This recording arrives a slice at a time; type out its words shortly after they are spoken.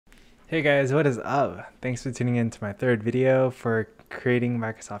Hey guys, what is up? Thanks for tuning in to my third video for creating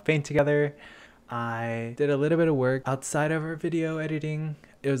Microsoft Paint together. I did a little bit of work outside of our video editing.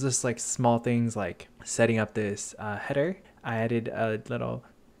 It was just like small things like setting up this header. I added a little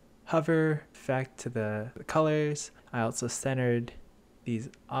hover effect to the colors. I also centered these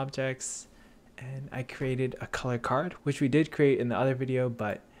objects and I created a color card, which we did create in the other video,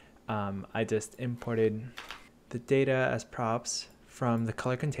 but I just imported the data as props from the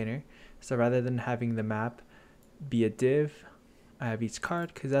color container. So rather than having the map be a div, I have each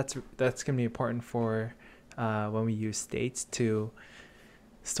card because that's going to be important for when we use states to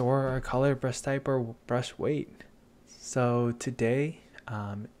store our color, brush type, or brush weight. So today,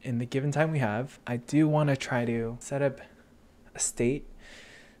 in the given time we have, I do want to try to set up a state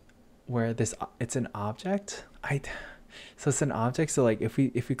where it's an object. So it's an object. So like if we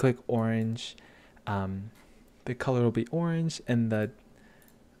click orange, the color will be orange, and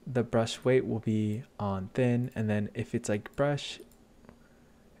the brush weight will be on thin. And then if it's like brush,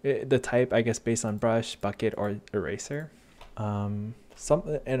 the type, I guess, based on brush, bucket, or eraser. An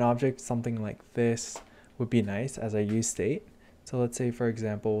object, something like this would be nice as I use state. So let's say, for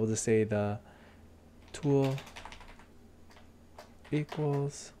example, we'll just say the tool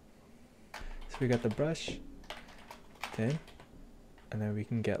equals, so we got the brush thin, and then we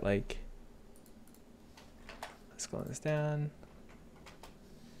can get like, let's scroll this down.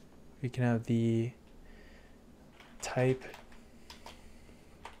 We can have the type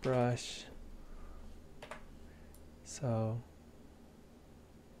brush. So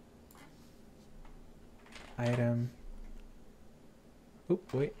item,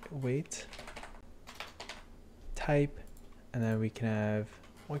 wait, type, and then we can have,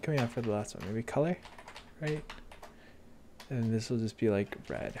 what can we have for the last one? Maybe color, right? And this will just be like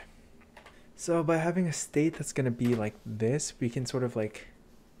red. So by having a state that's going to be like this, we can sort of like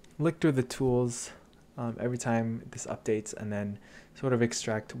look through the tools every time this updates and then sort of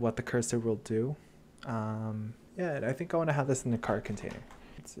extract what the cursor will do. Yeah, I think I want to have this in the card container.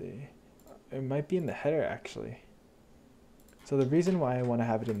 Let's see. It might be in the header actually. So the reason why I want to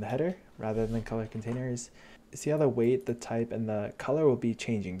have it in the header rather than the color container is, see how the weight, the type, and the color will be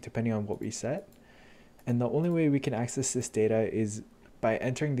changing depending on what we set. And the only way we can access this data is by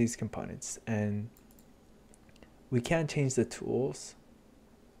entering these components. And we can't change the tools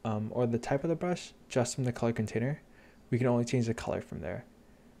or the type of the brush just from the color container. We can only change the color from there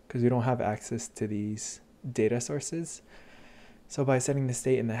because we don't have access to these data sources. So by setting the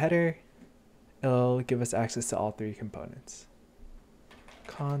state in the header, it'll give us access to all three components.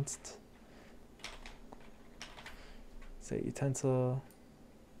 Const, say utensil,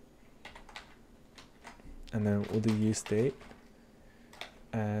 and then we'll do useState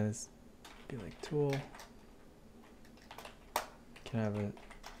as be like tool. Can have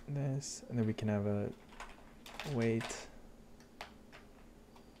this, and then we can have a weight.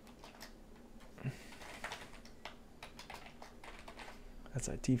 That's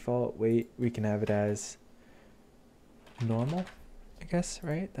our default weight. We can have it as normal, I guess,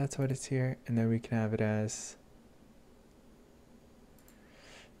 right? That's what it's here. And then we can have it as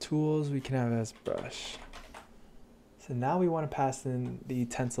tools. We can have it as brush. So now we want to pass in the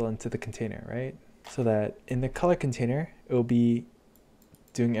utensil into the container, right? So that in the color container, it will be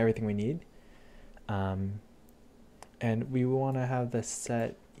doing everything we need. And we want to have the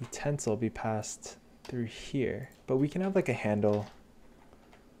set utensil be passed through here. But we can have like a handle.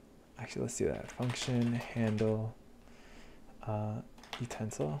 Actually, let's do that. Function handle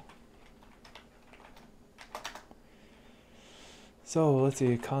utensil. So let's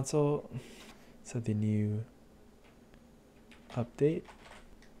see, console. So the new update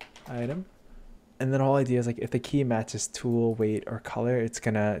item. And then the whole idea is like if the key matches tool, weight, or color, it's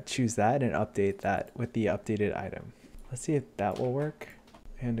gonna choose that and update that with the updated item. Let's see if that will work.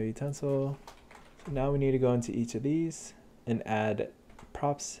 Handle utensil. So now we need to go into each of these and add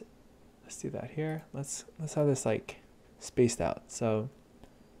props. Let's do that here. Let's have this like spaced out. So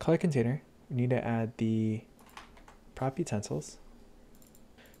color container, we need to add the prop utensils.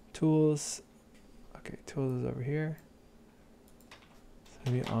 Tools, okay, tools is over here.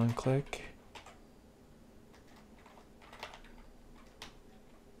 So we on click.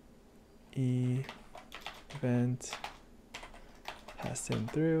 Event pass in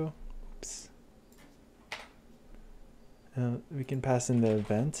through. Oops. We can pass in the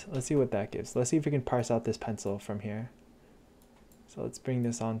event. Let's see what that gives. Let's see if we can parse out this pencil from here. So let's bring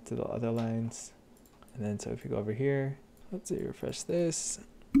this on to the other lines. And then so if you go over here, let's see, refresh this,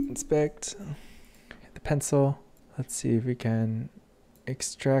 inspect, hit the pencil. Let's see if we can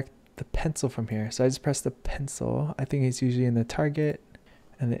extract the pencil from here. So I just press the pencil. I think it's usually in the target.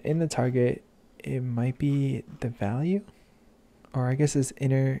 And then in the target, it might be the value, or I guess it's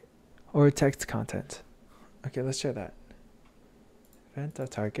inner or text content. Okay, let's try that.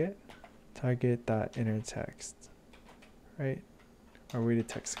 Event.target, target.inner text, right? Or we did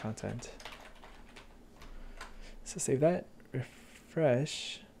text content. So save that,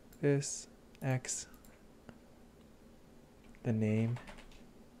 refresh this x, the name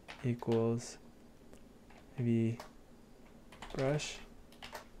equals maybe brush.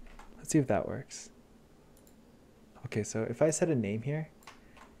 Let's see if that works. Okay, so if I set a name here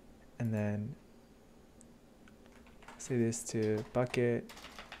and then say this to bucket,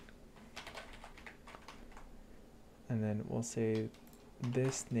 and then we'll say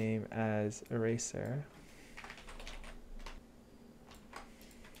this name as eraser.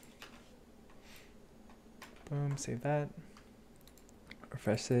 Boom, save that.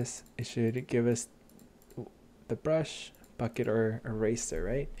 Refresh this. It should give us the brush, bucket, or eraser,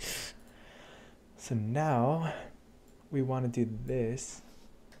 right? So now we want to do this.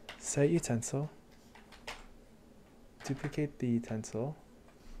 Set utensil. Duplicate the utensil.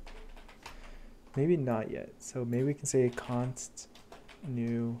 Maybe not yet. So maybe we can say const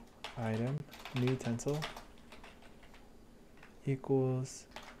new item, new utensil equals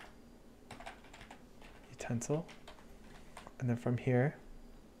utensil. And then from here,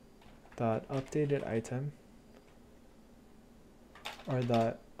 dot updated item, or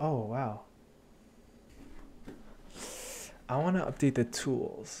dot, oh wow. I want to update the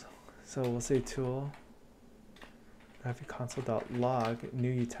tools. So we'll say tool, graphic console.log new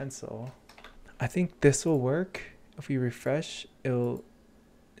utensil. I think this will work. If we refresh, it'll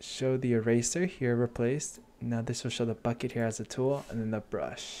show the eraser here replaced. Now this will show the bucket here as a tool, and then the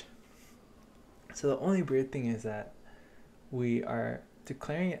brush. So the only weird thing is that we are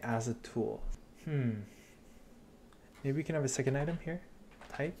declaring it as a tool. Maybe we can have a second item here.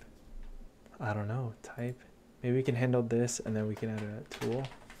 Type. I don't know. Type. Maybe we can handle this and then we can add a tool.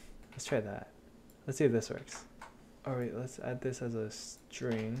 Let's try that. Let's see if this works. All right, let's add this as a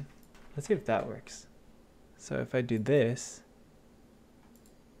string. Let's see if that works. So if I do this,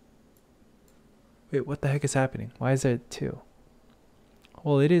 wait, what the heck is happening? Why is there 2?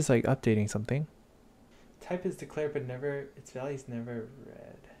 Well, it is like updating something. Type is declared, but never, its value is never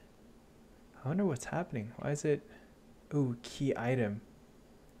read. I wonder what's happening. Why is it, ooh, key item.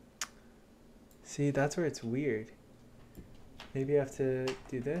 See, that's where it's weird. Maybe I have to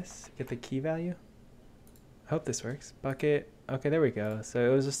do this, get the key value. I hope this works. Bucket, okay, there we go. So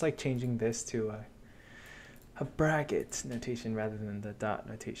it was just like changing this to a bracket notation rather than the dot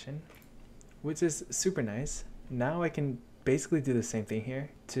notation, which is super nice. Now I can basically do the same thing here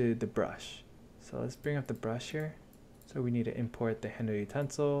to the brush. So let's bring up the brush here. So we need to import the handle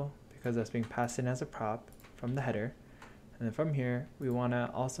utensil because that's being passed in as a prop from the header. And then from here, we want to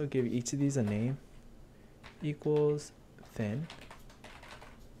also give each of these a name equals thin.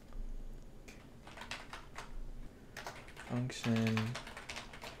 Function.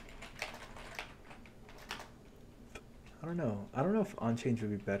 I don't know if on change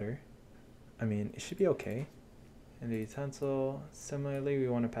would be better. I mean, it should be okay. And the utensil, similarly, we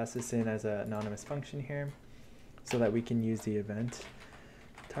want to pass this in as an anonymous function here so that we can use the event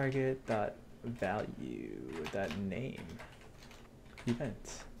target dot value that name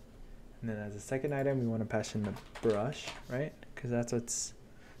event. And then as a second item, we want to pass in the brush, right? Because that's what's,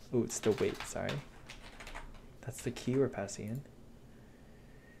 oh, it's the weight, sorry. That's the key we're passing in.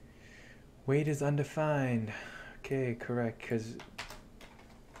 Weight is undefined. Okay, correct, because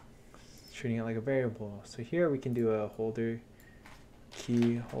treating it like a variable. So here we can do a holder,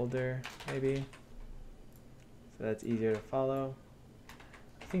 key holder, maybe. So that's easier to follow.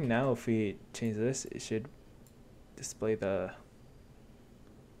 I think now if we change this, it should display the,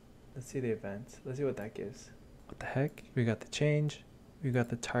 let's see the event. Let's see what that gives. What the heck? We got the change. We got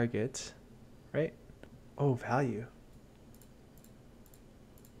the target, right? Oh, value.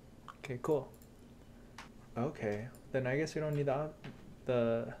 Okay, cool. Okay, then I guess we don't need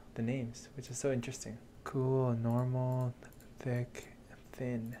the names, which is so interesting. Cool, normal, thick,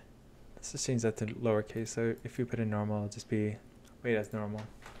 thin. Let's just change that to lowercase. So if we put in normal, it'll just be weight as normal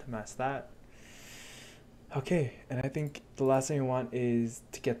to match that. Okay, and I think the last thing we want is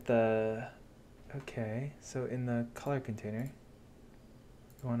to get the, okay, so in the color container,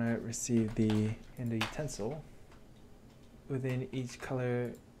 we want to receive the utensil. Within each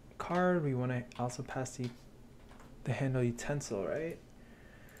color card, we want to also pass the handle utensil, right?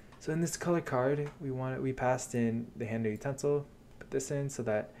 So in this color card, we passed in the handle utensil, put this in so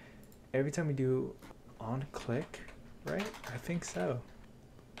that every time we do on click, right? I think so.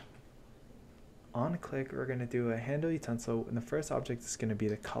 on click, we're going to do a handle utensil, and the first object is going to be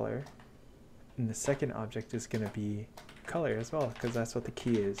the color, and the second object is going to be color as well, because that's what the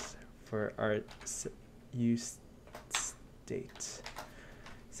key is for our useState.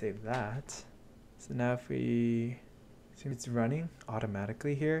 Save that. So now if we see, it's running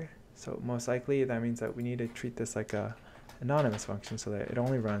automatically here, so most likely that means that we need to treat this like a anonymous function so that it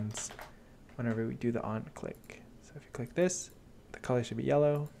only runs whenever we do the on click. So if you click this, the color should be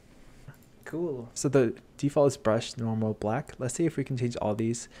yellow. Cool. So the default is brush, normal, black. Let's see if we can change all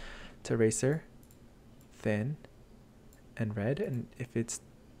these to eraser, thin, and red. And if it's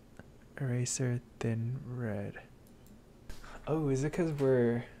eraser, thin, red. Oh, is it because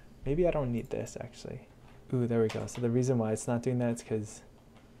maybe I don't need this actually. Ooh, there we go. So the reason why it's not doing that is because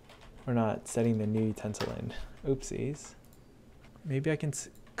we're not setting the new utensil in. Oopsies. Maybe I can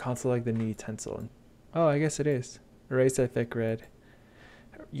console like the new utensil. Oh, I guess it is. Eraser, thick, red.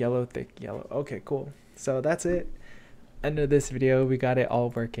 Yellow, thick, yellow. Okay, cool. So that's it. End of this video. We got it all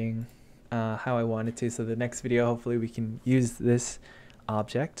working how I wanted to. So the next video, hopefully we can use this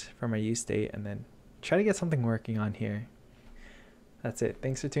object from our useState and then try to get something working on here. That's it.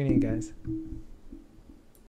 Thanks for tuning in, guys.